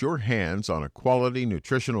to get your hands on a quality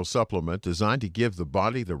nutritional supplement designed to give the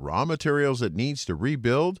body the raw materials it needs to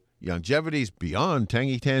rebuild, Youngevity's Beyond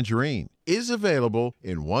Tangy Tangerine is available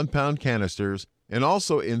in 1-pound canisters and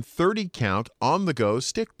also in 30-count on-the-go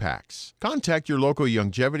stick packs. Contact your local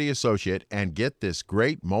Youngevity associate and get this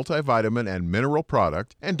great multivitamin and mineral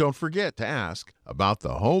product, and don't forget to ask about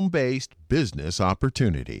the home-based business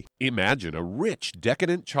opportunity. Imagine a rich,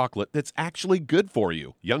 decadent chocolate that's actually good for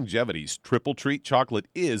you. Youngevity's Triple Treat chocolate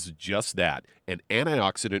is just that, an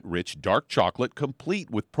antioxidant-rich dark chocolate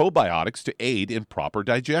complete with probiotics to aid in proper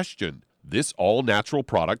digestion. This all-natural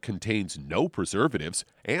product contains no preservatives,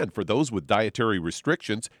 and for those with dietary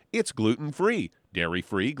restrictions, it's gluten-free,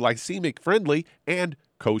 dairy-free, glycemic-friendly, and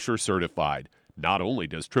kosher certified. Not only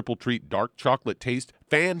does Triple Treat dark chocolate taste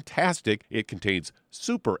fantastic, it contains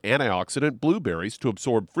super antioxidant blueberries to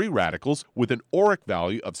absorb free radicals with an ORAC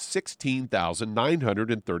value of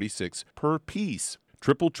 16,936 per piece.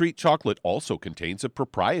 Triple Treat chocolate also contains a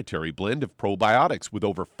proprietary blend of probiotics with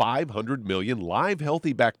over 500 million live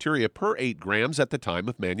healthy bacteria per 8 grams at the time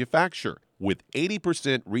of manufacture, with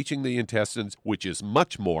 80% reaching the intestines, which is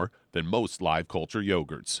much more than most live culture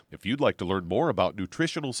yogurts. If you'd like to learn more about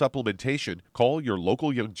nutritional supplementation, call your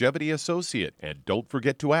local Youngevity associate, and don't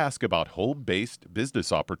forget to ask about home-based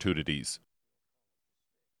business opportunities.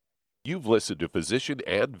 You've listened to physician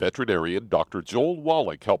and veterinarian Dr. Joel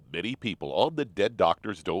Wallach help many people on the Dead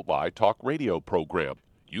Doctors Don't Lie talk radio program.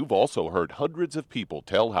 You've also heard hundreds of people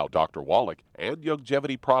tell how Dr. Wallach and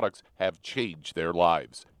Youngevity products have changed their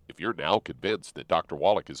lives. If you're now convinced that Dr.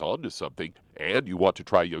 Wallach is onto something and you want to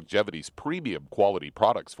try Youngevity's premium quality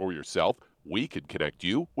products for yourself, we can connect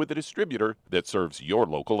you with a distributor that serves your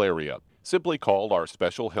local area. Simply call our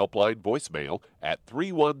special helpline voicemail at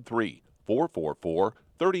 313-444-3463.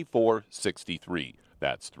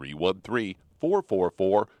 That's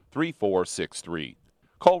 313-444-3463.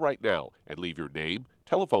 Call right now and leave your name,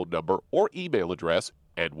 telephone number, or email address,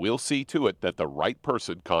 and we'll see to it that the right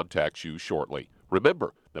person contacts you shortly.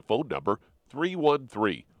 Remember, the phone number,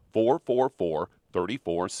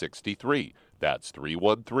 313-444-3463. That's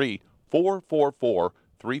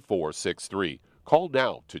 313-444-3463. Call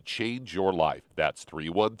now to change your life. That's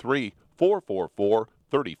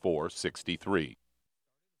 313-444-3463.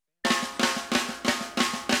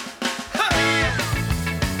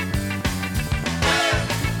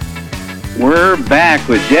 We're back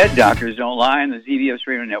with Dead Doctors Don't Lie on the ZBS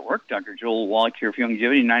Radio Network. Dr. Joel Wallach here for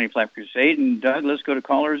Youngevity, 95 Crusade. And Doug, let's go to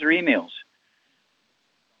callers or emails.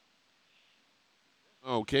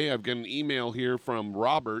 Okay, I've got an email here from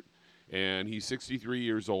Robert, and he's 63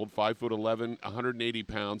 years old, 5'11", 180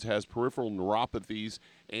 pounds, has peripheral neuropathies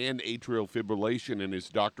and atrial fibrillation, and his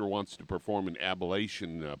doctor wants to perform an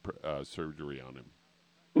ablation surgery on him.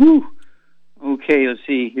 Ooh. Okay, let's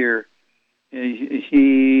see here.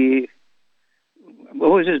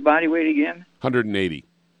 What was his body weight again? 180.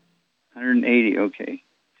 180, okay.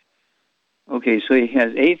 Okay, so he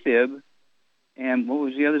has AFib, and what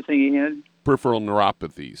was the other thing he had? Peripheral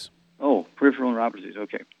neuropathies. Oh, peripheral neuropathies,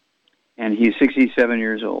 okay. And he's 67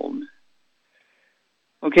 years old.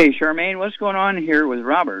 Okay, Charmaine, what's going on here with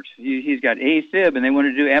Robert? He's got AFib, and they want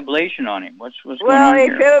to do ablation on him. What's going on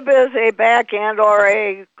here? Well, AFib is a back and or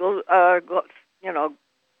a,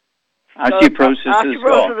 osteoporosis of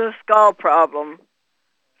the skull problem.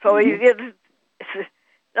 So he gets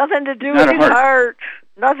nothing to do with his heart.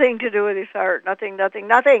 Nothing to do with his heart. Nothing.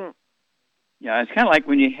 Yeah, it's kind of like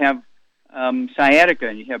when you have sciatica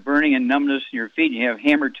and you have burning and numbness in your feet and you have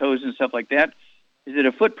hammered toes and stuff like that. Is it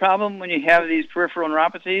a foot problem when you have these peripheral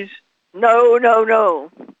neuropathies? No.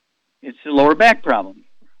 It's a lower back problem.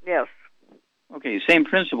 Yes. Okay, same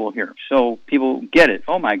principle here. So people get it.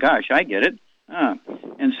 Oh, my gosh, I get it.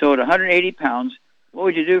 And so at 180 pounds, what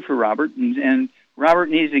would you do for Robert? And Robert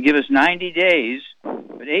needs to give us 90 days,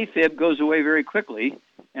 but AFib goes away very quickly,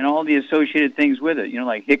 and all the associated things with it,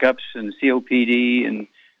 like hiccups and COPD and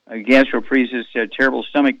gastroparesis, terrible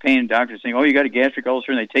stomach pain. Doctors saying, oh, you got a gastric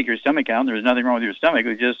ulcer, and they take your stomach out, and there's nothing wrong with your stomach. It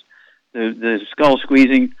was just the skull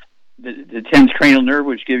squeezing the tense cranial nerve,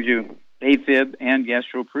 which gives you AFib and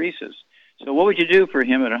gastroparesis. So what would you do for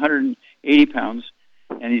him at 180 pounds,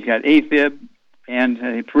 and he's got AFib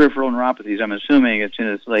and peripheral neuropathies? I'm assuming it's in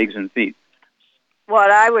his legs and feet.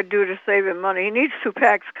 What I would do to save him money, he needs 2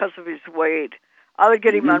 packs because of his weight. I would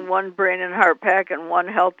get him on 1 brain and heart pack and 1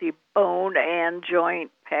 healthy bone and joint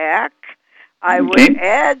pack. I would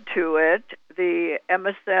add to it the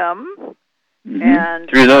MSM. And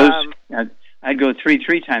through those, I'd go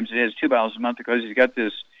three times a day. It's 2 bottles a month because he's got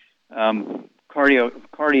this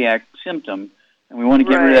cardiac symptom, and we want to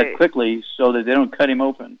get rid of that quickly so that they don't cut him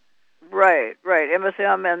open. Right.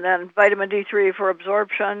 MSM, and then vitamin D3 for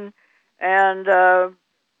absorption. And I'll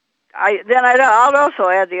also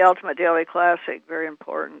add the Ultimate Daily Classic, very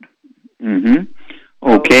important.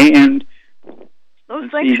 Okay, and Those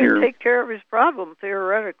things should take care of his problem,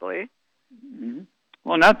 theoretically. Mm-hmm.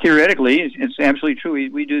 Well, not theoretically. It's absolutely true.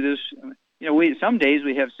 We do this. Some days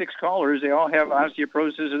we have 6 callers. They all have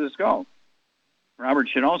osteoporosis of the skull. Robert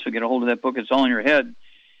should also get a hold of that book. It's all in your head.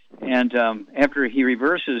 And after he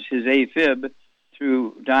reverses his AFib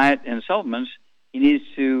through diet and supplements, he needs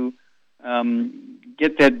to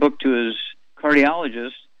get that book to his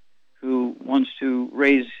cardiologist, who wants to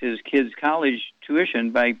raise his kids' college tuition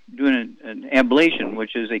by doing an ablation,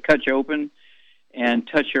 which is they cut you open and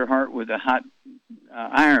touch your heart with a hot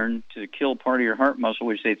iron to kill part of your heart muscle,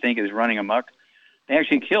 which they think is running amok. They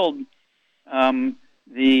actually killed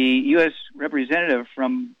the U.S. representative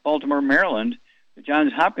from Baltimore, Maryland,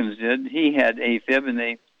 Johns Hopkins did. He had AFib, and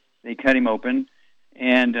they cut him open.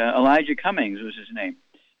 And Elijah Cummings was his name.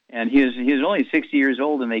 And he was only 60 years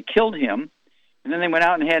old, and they killed him. And then they went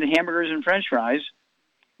out and had hamburgers and French fries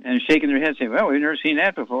and shaking their heads saying, well, we've never seen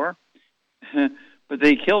that before. But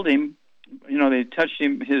they killed him. They touched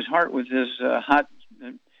his heart with this hot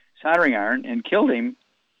soldering iron and killed him,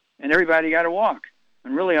 and everybody got to walk.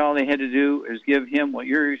 And really all they had to do is give him what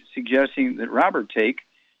you're suggesting that Robert take,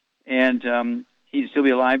 and he'd still be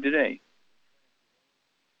alive today.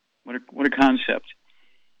 What a concept.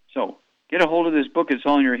 So get a hold of this book. It's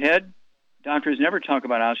all in your head. Doctors never talk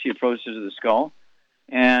about osteoporosis of the skull.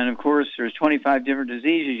 And, of course, there's 25 different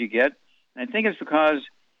diseases you get. And I think it's because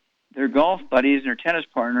their golf buddies and their tennis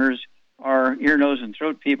partners are ear, nose, and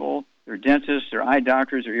throat people. They're dentists, they're eye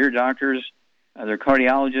doctors, they're ear doctors, they're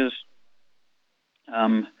cardiologists,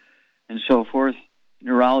 and so forth,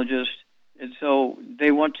 neurologists. And so they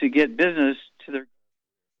want to get business to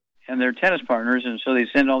their tennis partners, and so they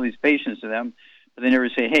send all these patients to them. But they never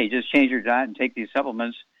say, hey, just change your diet and take these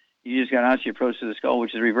supplements. You just got osteoporosis of the skull,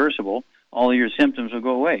 which is reversible. All of your symptoms will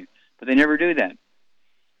go away. But they never do that.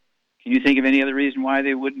 Can you think of any other reason why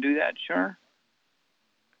they wouldn't do that, Char?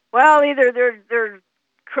 Well, either they're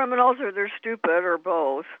criminals or they're stupid or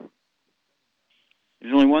both.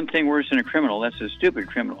 There's only one thing worse than a criminal. That's a stupid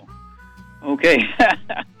criminal. Okay.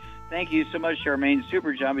 Thank you so much, Charmaine.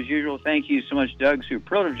 Super job as usual. Thank you so much, Doug.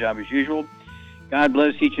 Superlative job as usual. God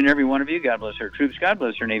bless each and every one of you. God bless our troops. God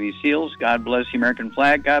bless our Navy SEALs. God bless the American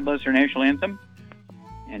flag. God bless our national anthem.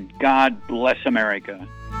 And God bless America.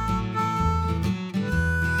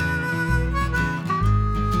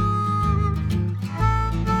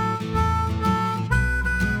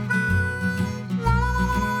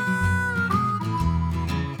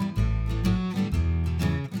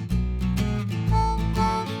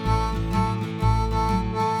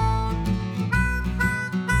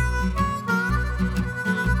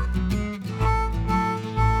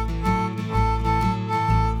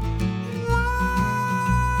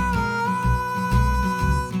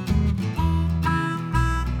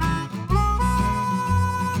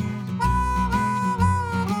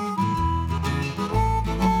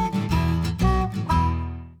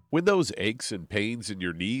 When those aches and pains in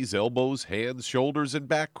your knees, elbows, hands, shoulders, and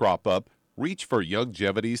back crop up, reach for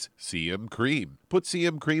Youngevity's CM Cream. Put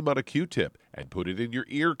CM Cream on a Q-tip and put it in your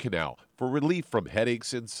ear canal for relief from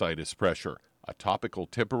headaches and sinus pressure. A topical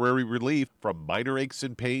temporary relief from minor aches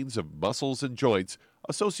and pains of muscles and joints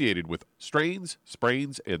associated with strains,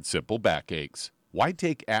 sprains, and simple backaches. Why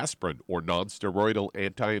take aspirin or non-steroidal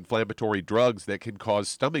anti-inflammatory drugs that can cause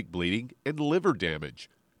stomach bleeding and liver damage?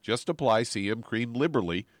 Just apply CM Cream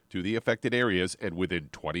liberally to the affected areas, and within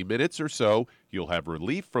 20 minutes or so, you'll have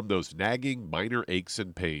relief from those nagging minor aches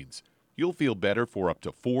and pains. You'll feel better for up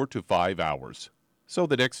to 4 to 5 hours. So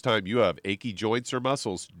the next time you have achy joints or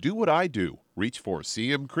muscles, do what I do. Reach for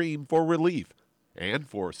CM Cream for relief. And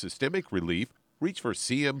for systemic relief, reach for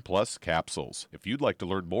CM Plus capsules. If you'd like to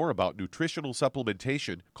learn more about nutritional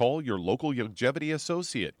supplementation, call your local Youngevity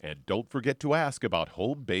associate. And don't forget to ask about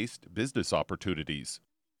home-based business opportunities.